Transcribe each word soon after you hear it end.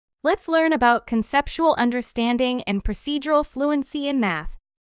Let's learn about conceptual understanding and procedural fluency in math.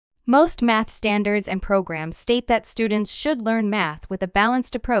 Most math standards and programs state that students should learn math with a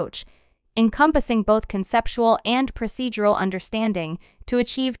balanced approach, encompassing both conceptual and procedural understanding to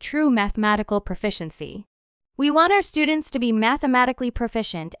achieve true mathematical proficiency. We want our students to be mathematically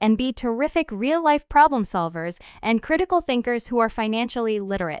proficient and be terrific real-life problem solvers and critical thinkers who are financially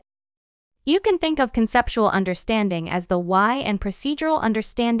literate. You can think of conceptual understanding as the why and procedural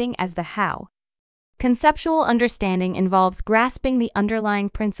understanding as the how. Conceptual understanding involves grasping the underlying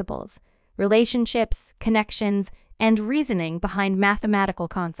principles, relationships, connections, and reasoning behind mathematical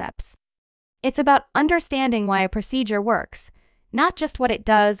concepts. It's about understanding why a procedure works, not just what it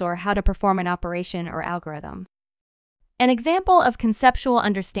does or how to perform an operation or algorithm. An example of conceptual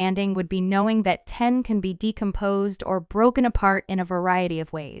understanding would be knowing that 10 can be decomposed or broken apart in a variety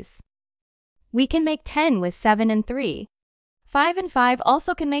of ways. We can make 10 with 7 and 3. 5 and 5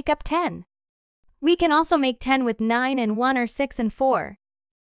 also can make up 10. We can also make 10 with 9 and 1 or 6 and 4.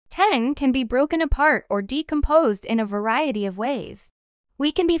 10 can be broken apart or decomposed in a variety of ways.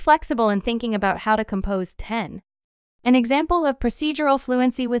 We can be flexible in thinking about how to compose 10. An example of procedural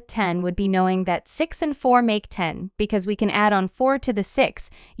fluency with 10 would be knowing that 6 and 4 make 10 because we can add on 4 to the 6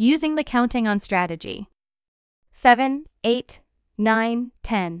 using the counting on strategy. 7, 8, 9,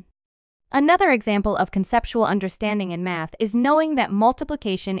 10. Another example of conceptual understanding in math is knowing that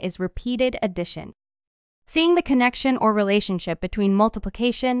multiplication is repeated addition. Seeing the connection or relationship between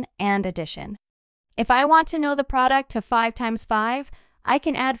multiplication and addition. If I want to know the product of 5 times 5, I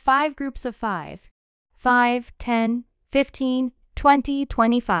can add 5 groups of 5. 5, 10, 15, 20,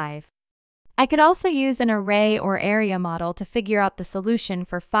 25. I could also use an array or area model to figure out the solution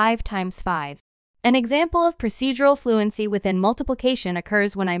for 5 times 5. An example of procedural fluency within multiplication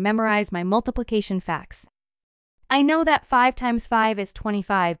occurs when I memorize my multiplication facts. I know that 5 times 5 is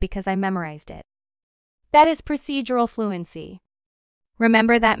 25 because I memorized it. That is procedural fluency.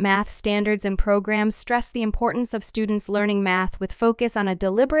 Remember that math standards and programs stress the importance of students learning math with focus on a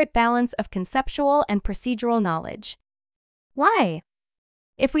deliberate balance of conceptual and procedural knowledge. Why?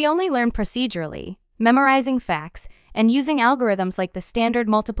 If we only learn procedurally, memorizing facts, and using algorithms like the standard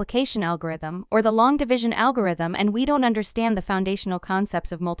multiplication algorithm or the long division algorithm, and we don't understand the foundational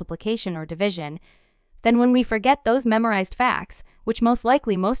concepts of multiplication or division, then when we forget those memorized facts, which most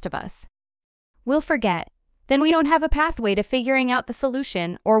likely most of us will forget, then we don't have a pathway to figuring out the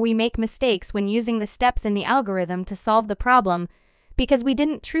solution, or we make mistakes when using the steps in the algorithm to solve the problem because we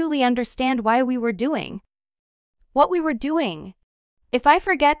didn't truly understand why we were doing what we were doing. If I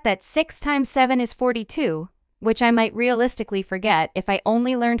forget that 6 times 7 is 42, which I might realistically forget if I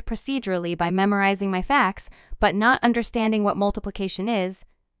only learned procedurally by memorizing my facts, but not understanding what multiplication is,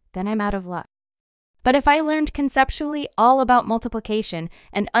 then I'm out of luck. But if I learned conceptually all about multiplication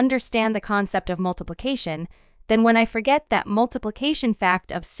and understand the concept of multiplication, then when I forget that multiplication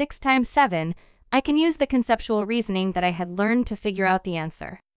fact of 6 times 7, I can use the conceptual reasoning that I had learned to figure out the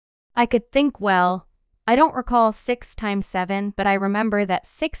answer. I could think, well, I don't recall 6 times 7, but I remember that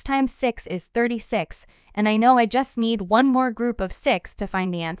 6 times 6 is 36, and I know I just need one more group of 6 to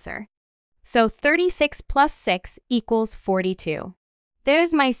find the answer. So 36 plus 6 equals 42.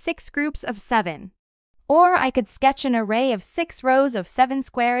 There's my 6 groups of 7. Or I could sketch an array of 6 rows of 7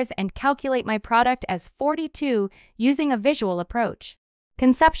 squares and calculate my product as 42 using a visual approach.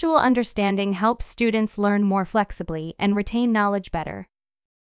 Conceptual understanding helps students learn more flexibly and retain knowledge better.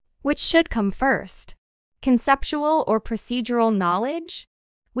 Which should come first? Conceptual or procedural knowledge?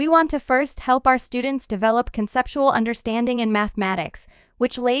 We want to first help our students develop conceptual understanding in mathematics,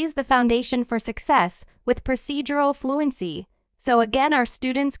 which lays the foundation for success with procedural fluency. So again, our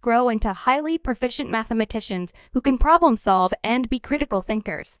students grow into highly proficient mathematicians who can problem solve and be critical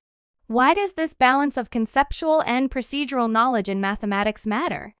thinkers. Why does this balance of conceptual and procedural knowledge in mathematics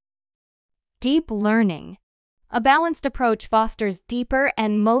matter? Deep learning. A balanced approach fosters deeper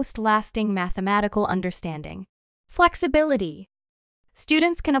and most lasting mathematical understanding. Flexibility.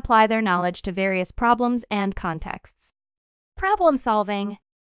 Students can apply their knowledge to various problems and contexts. Problem solving.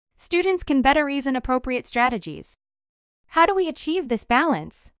 Students can better reason appropriate strategies. How do we achieve this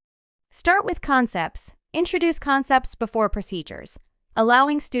balance? Start with concepts. Introduce concepts before procedures,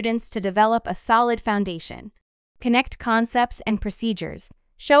 allowing students to develop a solid foundation. Connect concepts and procedures.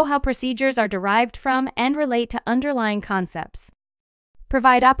 Show how procedures are derived from and relate to underlying concepts.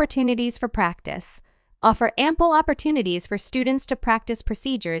 Provide opportunities for practice. Offer ample opportunities for students to practice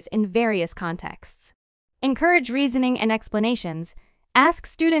procedures in various contexts. Encourage reasoning and explanations. Ask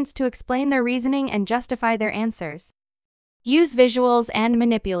students to explain their reasoning and justify their answers. Use visuals and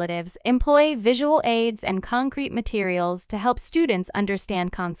manipulatives. Employ visual aids and concrete materials to help students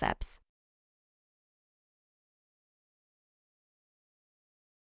understand concepts.